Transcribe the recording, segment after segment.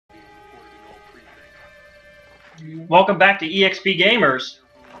Welcome back to EXPGamers.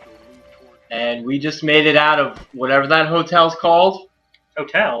 And we just made it out of whatever that hotel's called.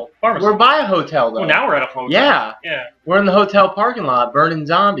 Hotel? Pharmacy. We're by a hotel, though. Well, now we're at a hotel. Yeah. Yeah. We're in the hotel parking lot, burning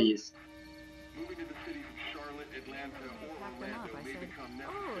zombies. Moving to the cities of Charlotte, Atlanta, or Orlando may become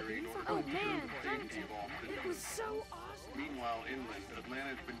necessary in order to ensure the safety of all citizens. It was so awesome. Meanwhile, inland, Atlanta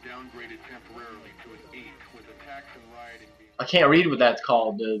has been downgraded temporarily to an 8, with attacks and rioting being... I can't read what that's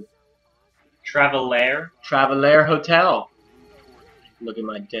called, dude. Traveler. Traveler Hotel. Look at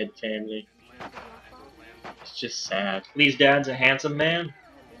my dead family. It's just sad. Lee's dad's a handsome man.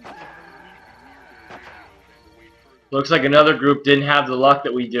 Looks like another group didn't have the luck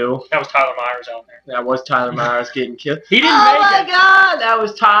that we do. That was Tyler Myers out there. That was Tyler Myers getting killed. He didn't oh make my it. God! That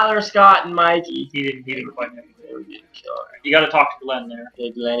was Tyler, Scott, and Mikey. He didn't quite make it. They were getting killed. You gotta talk to Glenn there.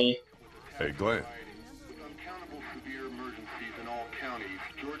 Hey, Glenny. Hey, Glenn. With uncountable severe emergencies in all counties,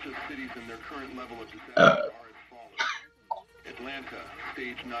 Georgia's cities and their current level of disaster are as follows. Atlanta,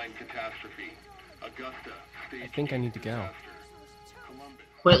 stage 9 catastrophe. Augusta, stage I think I need to go. Columbus.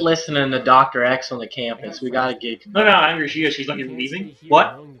 Quit listening to Dr. X on the campus. We gotta get... No, I agree. She's like, you're leaving?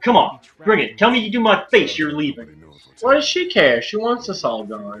 What? Come on. Bring it. Tell me you do my face. You're leaving. What does she care? She wants us all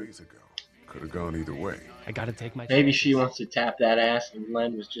gone. Could have gone either way. I gotta take my. Maybe she wants to tap that ass and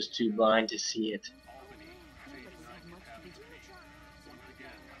Glenn was just too blind to see it.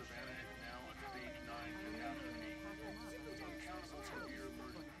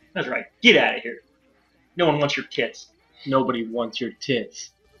 That's right. Get out of here. No one wants your tits. Nobody wants your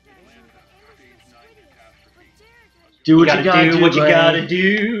tits. Do what you gotta do, what you Glenn. gotta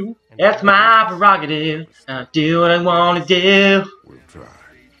do. That's my prerogative. I do what I want to do. We'll try.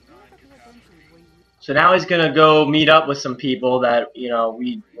 So now he's gonna go meet up with some people that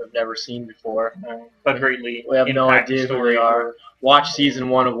we've never seen before. But greatly We have no impact the idea who story. they are. Watch season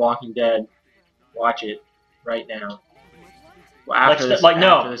 1 of Walking Dead. Watch it right now. Well, after this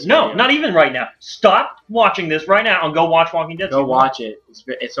No, video. not even right now. Stop watching this right now and go watch Walking Dead. Go watch it.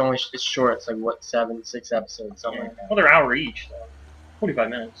 It's short. It's like what, 6 episodes, something like that. Well, they're an hour each, so 45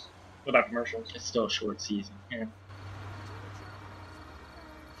 minutes without commercials. It's still a short season. Yeah.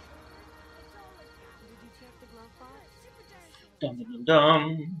 Dum dum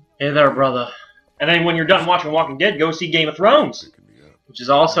dum. Hey there, brother. And then when you're done watching Walking Dead, go see Game of Thrones. Picking me up. Which is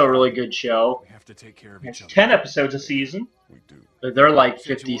also a really good show. We have to take care of It's each other. 10 episodes a season. We do. But they're like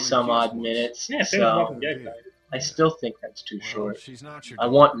 50 some odd minutes. Yeah, same as So Walking Dead. I still think that's too short. She's not your I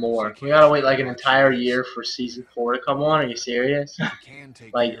want more. We gotta wait like an entire year for season 4 to come on. Are you serious?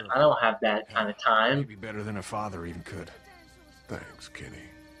 Like, I don't have that kind of time. Maybe better than a father even could. Thanks, Kenny.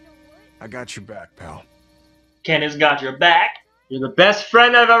 I got your back, pal. Ken has got your back. You're the best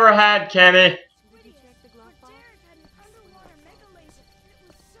friend I've ever had, Kenny.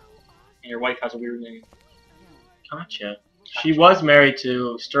 And your wife has a weird name. Gotcha. She was married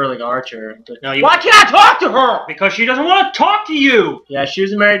to Sterling Archer. No, you. Why can't I talk to her? Because she doesn't want to talk to you. Yeah, she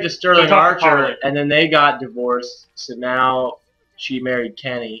was married to Sterling Don't talk to Archer, Harley. and then they got divorced. So now she married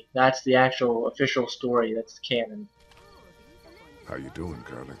Kenny. That's the actual official story. That's canon. How you doing,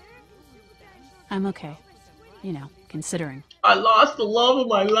 Carly? I'm okay. You know, considering. I lost the love of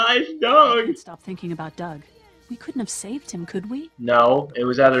my life, I Doug. can't stop thinking about Doug. We couldn't have saved him, could we? No, it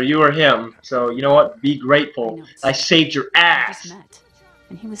was either you or him. So you know what? Be grateful. I saved your We just ass met.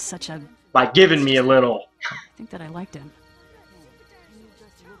 And he was such a... by giving me a little. I think that I liked him.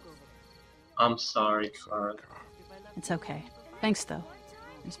 I'm sorry, Carl. It's okay. Thanks, though.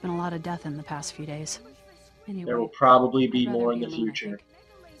 There's been a lot of death in the past few days. Anyway, There will probably be I'd rather more in the be alone, I future. think.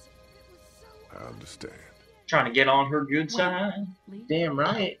 I understand. Trying to get on her good side. Lee? Damn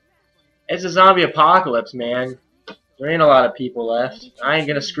right. It's a zombie apocalypse, man. There ain't a lot of people left. I ain't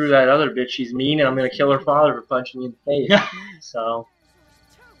gonna screw that other bitch. She's mean, and I'm gonna kill her father for punching me in the face. So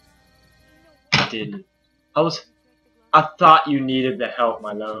I didn't. I thought you needed the help,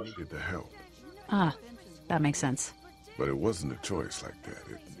 my love. Needed the help, Ah, that makes sense. but it wasn't a choice like that.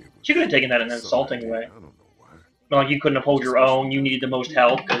 It was She could have taken that in an insulting way. I don't know why. Like you couldn't uphold your own. You needed the most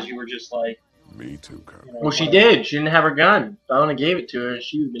help because you were just like. Me too, Carly. Well, she did. She didn't have her gun. If I only gave it to her,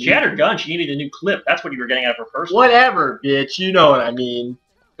 she would. She had her gun. She needed a new clip. That's what you were getting out of her first. Whatever, bitch. You know what I mean.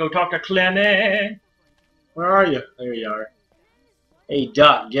 Go talk to Clemmy. Where are you? There you are. Hey,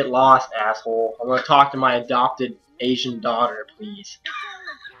 Duck, get lost, asshole. I want to talk to my adopted Asian daughter, please.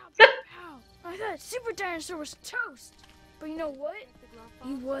 Ow. I thought Super Dinosaur was toast. But you know what?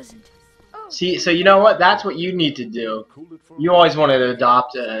 He wasn't. Oh. See, so you know what? That's what you need to do. You always wanted to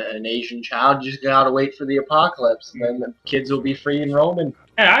adopt an Asian child. You just gotta wait for the apocalypse, and then the kids will be free and roaming.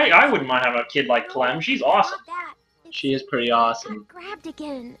 Hey, I wouldn't mind having a kid like Clem. She's awesome. She is pretty awesome. Grabbed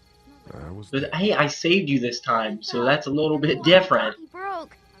again. I was But there. hey, I saved you this time, so that's a little bit different. He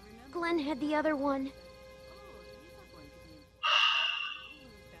broke. Glenn had the other one.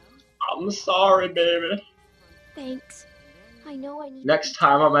 I'm sorry, baby. Thanks. I know I need. Next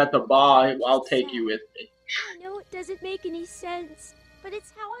time I'm at the bar, I'll take you with me. I know it doesn't make any sense, but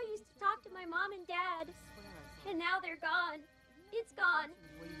it's how I used to talk to my mom and dad. And now they're gone. It's gone.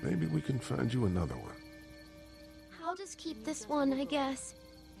 Maybe we can find you another one. I'll just keep this one, I guess.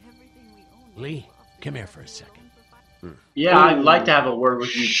 Lee, come here for a second. Yeah, I'd like to have a word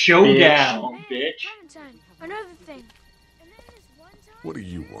with you. Showdown, Hey, bitch. Clementine, another thing. And then this one time, What do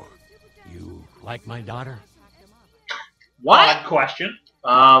you want? You like my daughter? What? Odd question.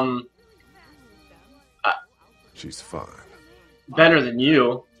 She's fine. Better than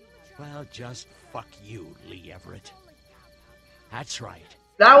you. Well, just fuck you, Lee Everett. That's right.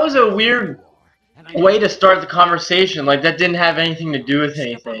 That was a weird And I way to start the conversation. Like, that didn't have anything to do with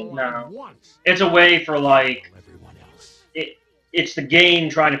anything. No. Once. It's a way for, like, Everyone else. it's the game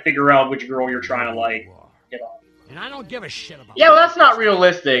trying to figure out which girl you're trying to, like, get on. And I don't give a shit about. Yeah, well, that's not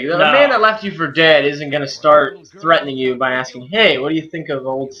realistic. The No. man that left you for dead isn't going to start threatening you by asking, hey, what do you think of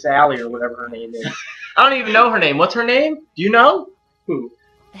old Sally or whatever her name is? I don't even know her name. What's her name? Do you know? Who?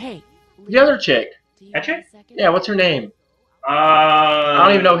 Hey. The other chick. That chick? Yeah, what's her name? I I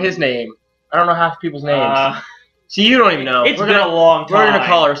don't even know his name. I don't know half people's names. See, you don't even know. It's We're been gonna, a long time. we're gonna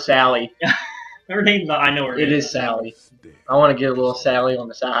call her Sally. Her name's not, I know her It name. is Sally. I want to get a little Sally on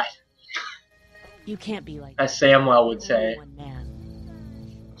the side, You can't be like as Samuel would say. one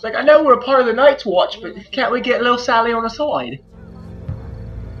man. It's like, I know we're a part of the Night's Watch, but can't we get a little Sally on the side?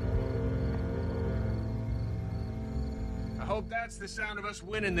 I hope that's the sound of us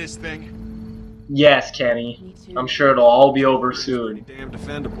winning this thing. Yes, Kenny. Me too. I'm sure it'll all be over Pretty soon. damn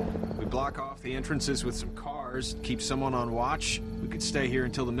defendable. We block off the entrances with some cars, keep someone on watch. We could stay here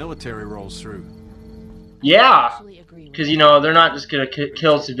until the military rolls through. Yeah, Actually agree with because, you know, they're not just gonna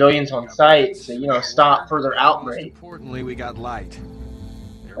kill civilians on sight to, you know, stop further Most outbreak. importantly, we got light.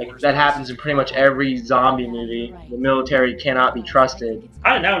 There are Like, worse that happens in pretty much every zombie movie. The military cannot be trusted.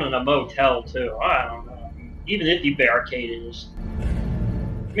 I went down in a motel, too. I don't know. Even if you barricade it, just...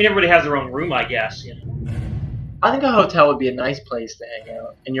 I mean, everybody has their own room, I guess, you know. I think a hotel would be a nice place to hang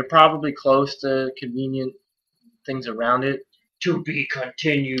out. And you're probably close to convenient things around it. To be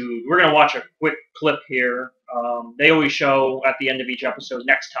continued. We're gonna watch a quick clip here. They always show at the end of each episode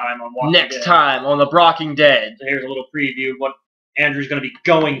next time on Walking Next Dead. time on The Brocking Dead. So here's a little preview of what Andrew's gonna be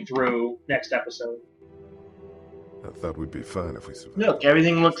going through next episode. I thought we'd be fine if we survived. Look,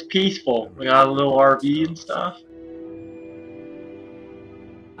 everything looks peaceful. We got a little RV and stuff.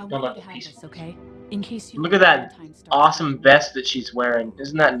 I Don't want you let to the have piece- this, okay? In case you Look at that Valentine starts. awesome vest that she's wearing.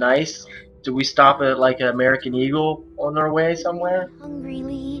 Isn't that nice? Do we stop at like an American Eagle on our way somewhere? Hungry,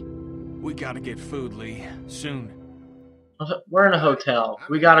 Lee. We gotta get food, Lee. Soon. We're in a hotel.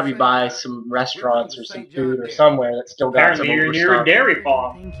 We gotta be by some restaurants or some food or somewhere that's still got some Apparently you're near a overstuff. dairy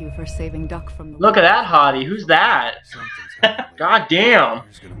farm. Thank you for saving Duck from the Look at that hottie. Who's that? Something's happening. God damn.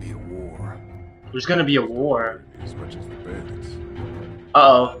 There's gonna be a war. There's gonna be a war. As much as the bandits.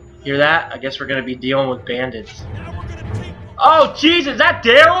 Uh-oh. Hear that? I guess we're gonna be dealing with bandits. Oh, Jesus, is that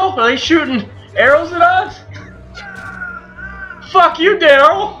Daryl? Are they shooting arrows at us? Fuck you,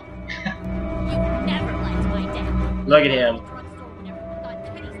 Daryl! You never liked my dad. Look at him.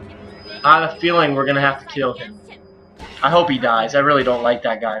 I have a feeling we're gonna have to kill him. I hope he dies. I really don't like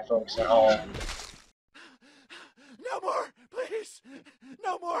that guy, folks, at all. No more, please.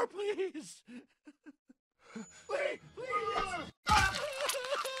 No more, please. Lee, please.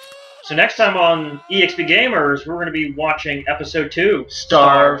 So next time on EXPGamers, we're gonna be watching episode 2.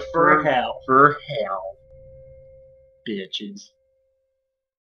 Starve for hell. For hell. Bitches.